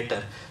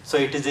greater. So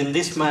it is in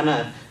this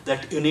manner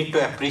that you need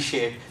to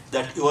appreciate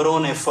that your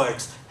own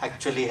efforts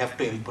actually have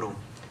to improve.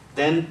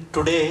 Then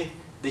today,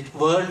 the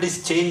world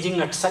is changing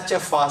at such a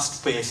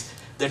fast pace.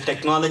 The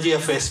technology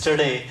of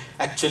yesterday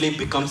actually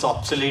becomes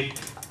obsolete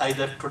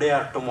either today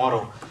or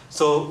tomorrow.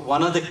 So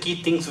one of the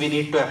key things we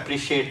need to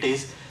appreciate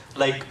is,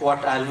 like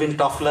what Alvin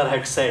Toffler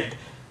had said,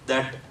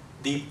 that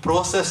the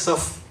process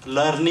of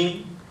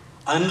learning,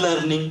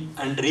 unlearning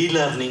and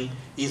relearning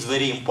is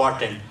very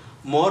important.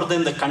 More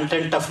than the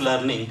content of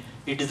learning,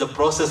 it is the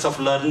process of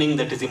learning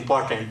that is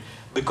important,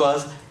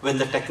 because when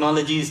the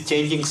technology is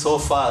changing so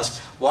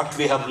fast, what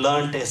we have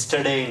learned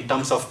yesterday in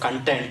terms of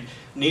content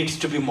needs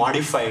to be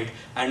modified,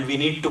 and we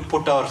need to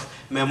put our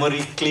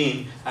memory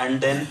clean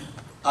and then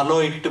allow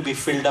it to be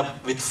filled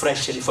up with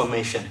fresh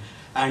information.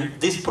 And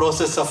this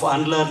process of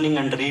unlearning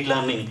and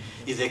relearning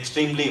is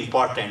extremely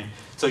important.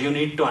 So you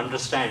need to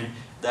understand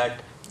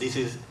that this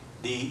is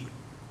the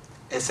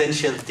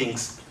essential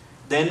things.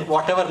 Then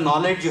whatever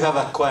knowledge you have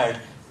acquired,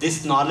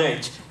 this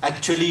knowledge,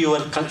 actually you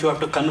have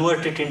to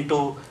convert it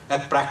into a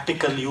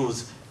practical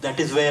use. That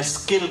is where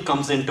skill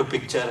comes into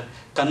picture,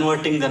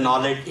 converting the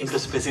knowledge into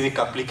specific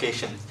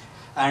applications.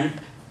 And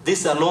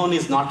this alone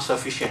is not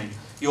sufficient.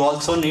 You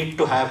also need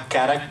to have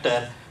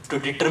character to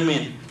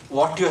determine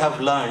what you have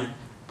learned,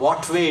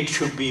 what way it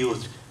should be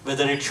used,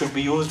 whether it should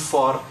be used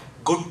for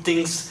good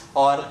things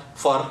or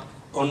for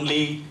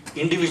only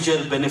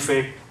individual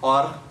benefit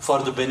or for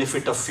the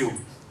benefit of few.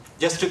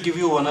 Just to give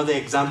you one of the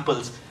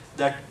examples,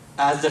 that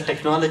as the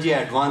technology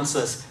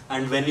advances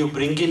and when you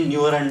bring in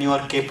newer and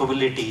newer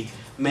capability,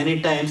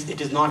 many times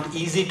it is not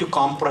easy to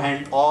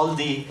comprehend all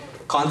the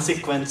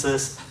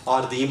consequences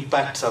or the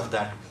impacts of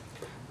that.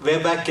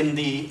 Way back in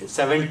the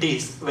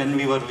 70s, when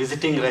we were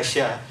visiting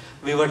Russia,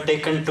 we were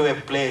taken to a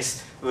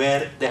place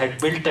where they had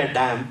built a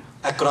dam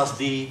across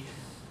the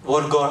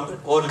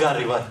Volga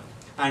River,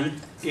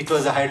 and it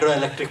was a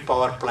hydroelectric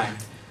power plant.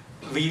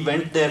 We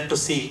went there to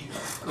see.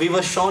 We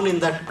were shown in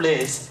that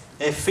place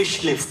a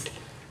fish lift.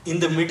 In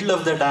the middle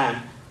of the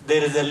dam,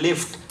 there is a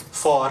lift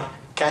for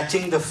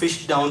catching the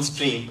fish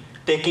downstream,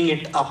 taking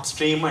it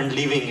upstream and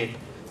leaving it.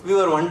 We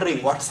were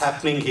wondering what's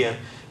happening here.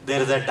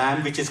 There is a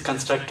dam which is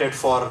constructed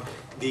for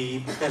the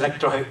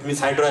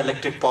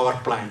hydroelectric power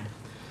plant.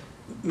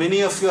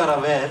 Many of you are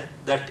aware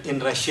that in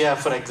Russia,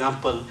 for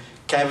example,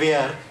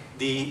 caviar,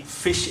 the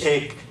fish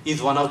egg,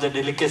 is one of the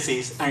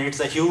delicacies, and it's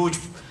a huge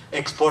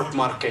export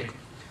market.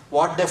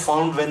 What they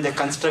found when they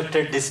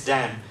constructed this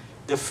dam,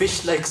 the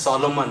fish like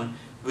Solomon,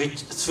 which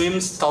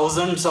swims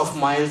thousands of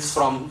miles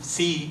from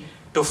sea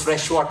to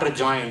freshwater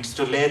joints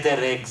to lay their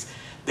eggs,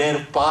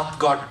 their path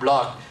got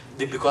blocked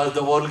because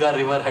the Volga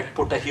River had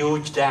put a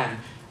huge dam,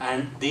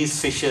 and these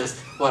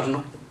fishes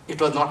it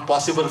was not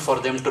possible for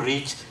them to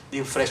reach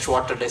the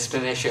freshwater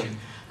destination,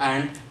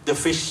 and the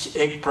fish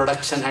egg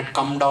production had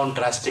come down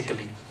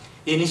drastically.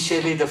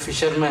 Initially, the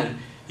fishermen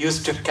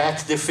used to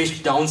catch the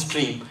fish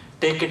downstream,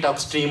 take it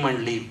upstream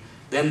and leave.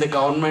 Then the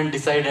government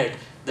decided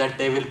that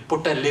they will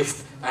put a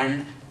lift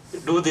and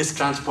do this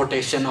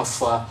transportation of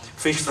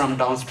fish from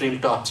downstream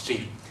to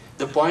upstream.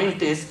 The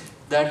point is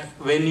that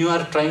when you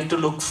are trying to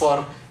look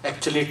for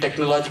actually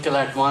technological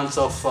advance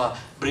of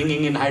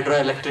bringing in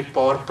hydroelectric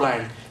power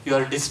plant, you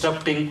are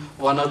disrupting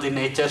one of the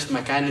nature's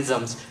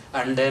mechanisms,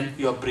 and then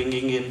you are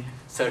bringing in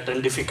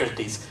certain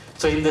difficulties.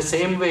 So in the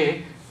same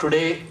way,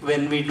 today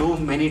when we do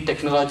many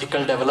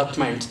technological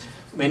developments,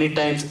 many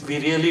times we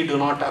really do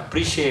not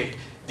appreciate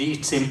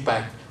its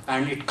impact,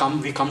 and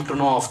we come to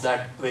know of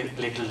that very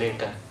little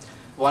later.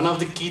 One of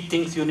the key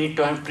things you need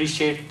to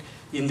appreciate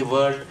in the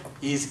world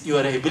is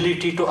your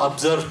ability to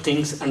observe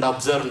things and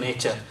observe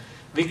nature.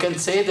 We can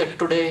say that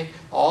today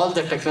all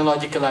the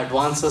technological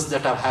advances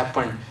that have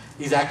happened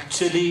is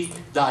actually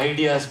the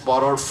ideas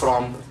borrowed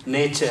from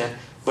nature,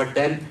 but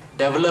then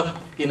developed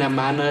in a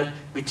manner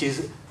which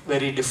is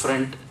very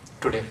different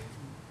today.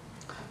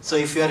 So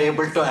if you are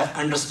able to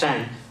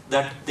understand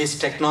that this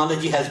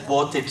technology has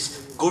both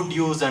its good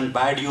use and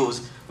bad use,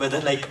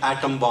 whether like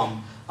atom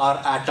bomb or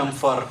atom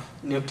for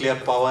nuclear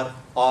power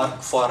or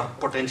for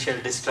potential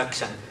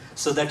destruction.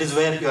 So that is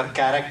where your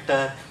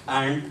character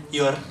and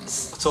your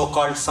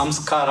so-called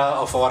samskara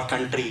of our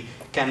country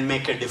can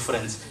make a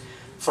difference.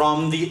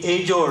 From the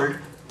age old,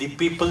 the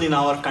people in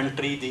our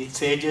country, the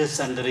sages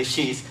and the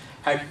rishis,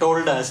 had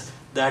told us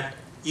that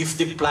if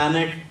the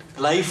planet,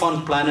 life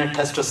on planet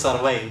has to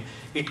survive,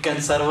 it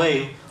can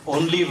survive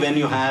only when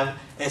you have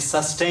a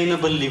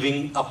sustainable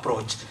living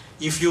approach.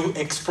 If you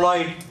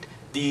exploit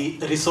the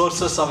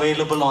resources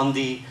available on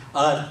the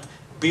earth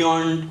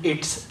beyond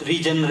its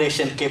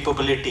regeneration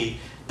capability,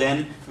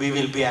 then we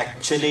will be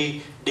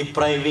actually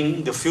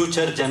depriving the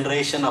future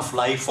generation of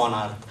life on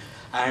earth.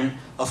 And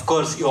of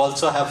course, you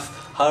also have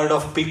heard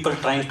of people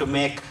trying to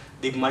make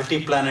the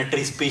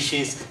multiplanetary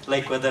species,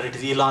 like whether it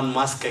is Elon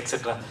Musk,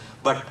 etc.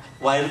 But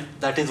while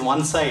that is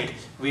one side,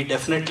 we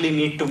definitely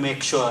need to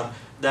make sure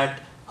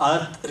that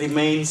Earth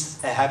remains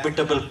a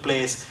habitable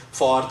place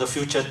for the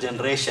future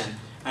generation.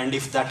 And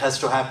if that has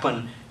to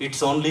happen,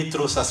 it's only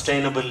through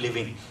sustainable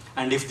living.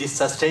 And if this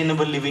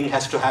sustainable living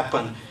has to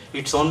happen,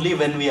 it's only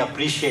when we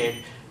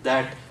appreciate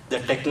that the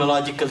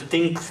technological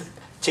things,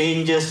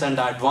 changes and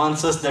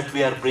advances that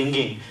we are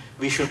bringing,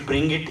 we should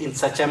bring it in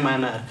such a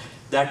manner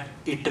that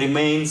it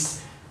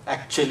remains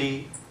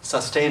actually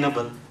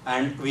sustainable,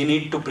 and we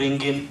need to bring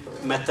in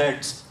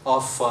methods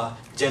of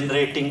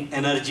generating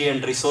energy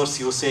and resource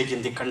usage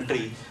in the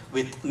country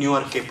with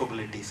newer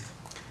capabilities.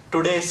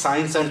 Today,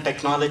 science and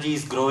technology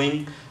is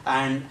growing,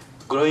 and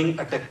growing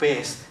at a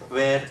pace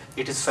where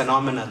it is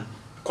phenomenal.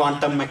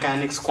 Quantum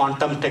mechanics,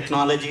 quantum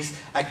technologies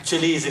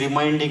actually is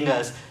reminding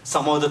us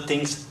some of the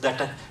things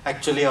that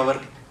actually our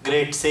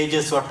great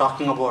sages were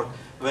talking about,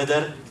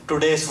 whether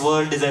today's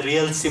world is a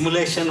real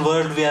simulation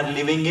world we are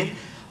living in.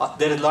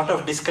 There is a lot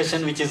of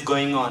discussion which is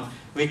going on,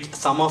 which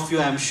some of you,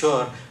 I am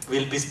sure,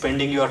 will be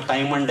spending your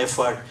time and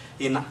effort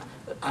in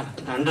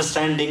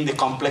understanding the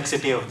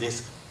complexity of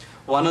this.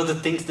 One of the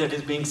things that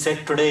is being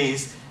said today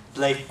is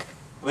like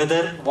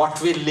whether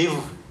what we live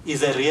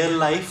is a real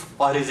life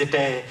or is it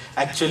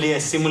actually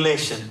a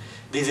simulation.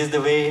 This is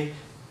the way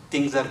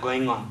things are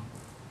going on.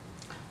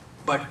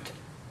 But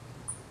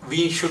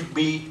we should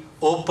be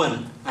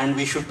open, and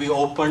we should be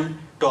open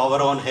to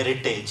our own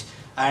heritage.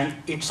 And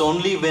it's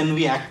only when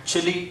we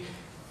actually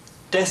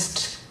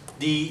test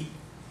the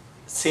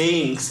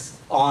sayings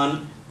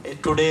on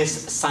today's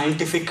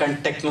scientific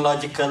and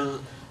technological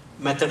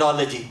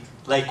methodology,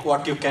 like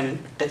what you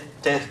can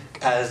take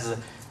as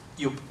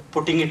you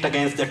putting it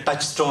against the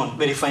touchstone,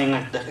 verifying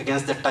it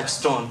against the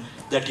touchstone,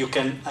 that you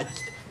can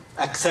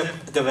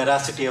accept the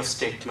veracity of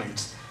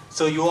statements.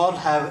 So you all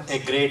have a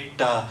great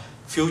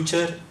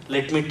future.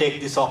 Let me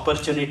take this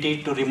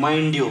opportunity to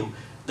remind you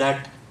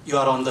that you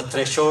are on the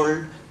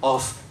threshold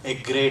of a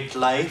great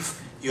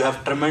life. You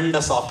have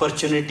tremendous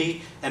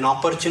opportunity, an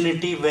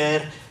opportunity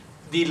where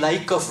the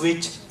like of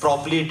which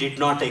probably did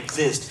not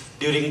exist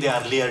during the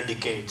earlier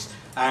decades.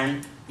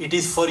 And it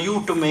is for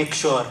you to make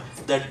sure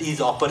that these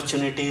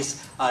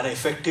opportunities are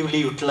effectively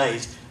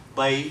utilized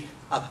by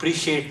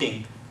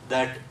appreciating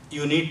that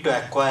you need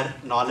to acquire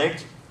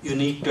knowledge, you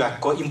need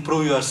to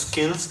improve your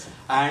skills,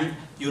 and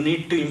you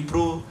need to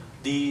improve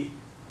the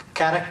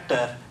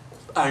character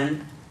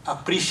and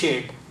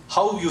appreciate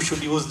how you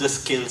should use the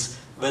skills,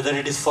 whether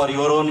it is for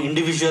your own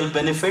individual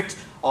benefits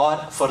or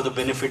for the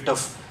benefit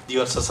of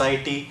your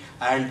society,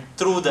 and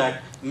through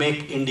that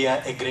make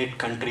India a great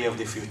country of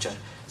the future.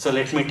 So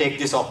let me take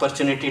this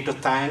opportunity to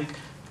thank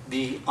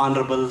the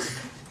Honorable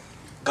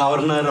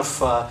Governor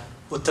of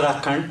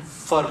Uttarakhand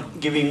for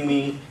giving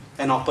me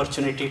an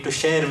opportunity to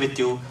share with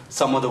you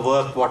some of the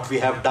work what we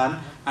have done,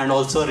 and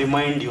also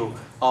remind you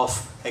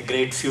of a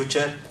great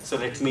future. So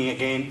let me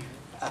again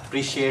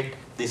appreciate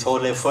this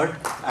whole effort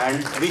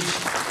and wish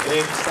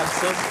great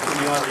success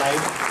in your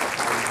life.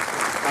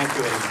 And thank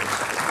you very much.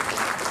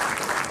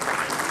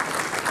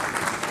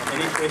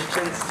 Any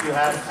questions you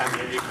have, I'm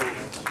ready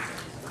to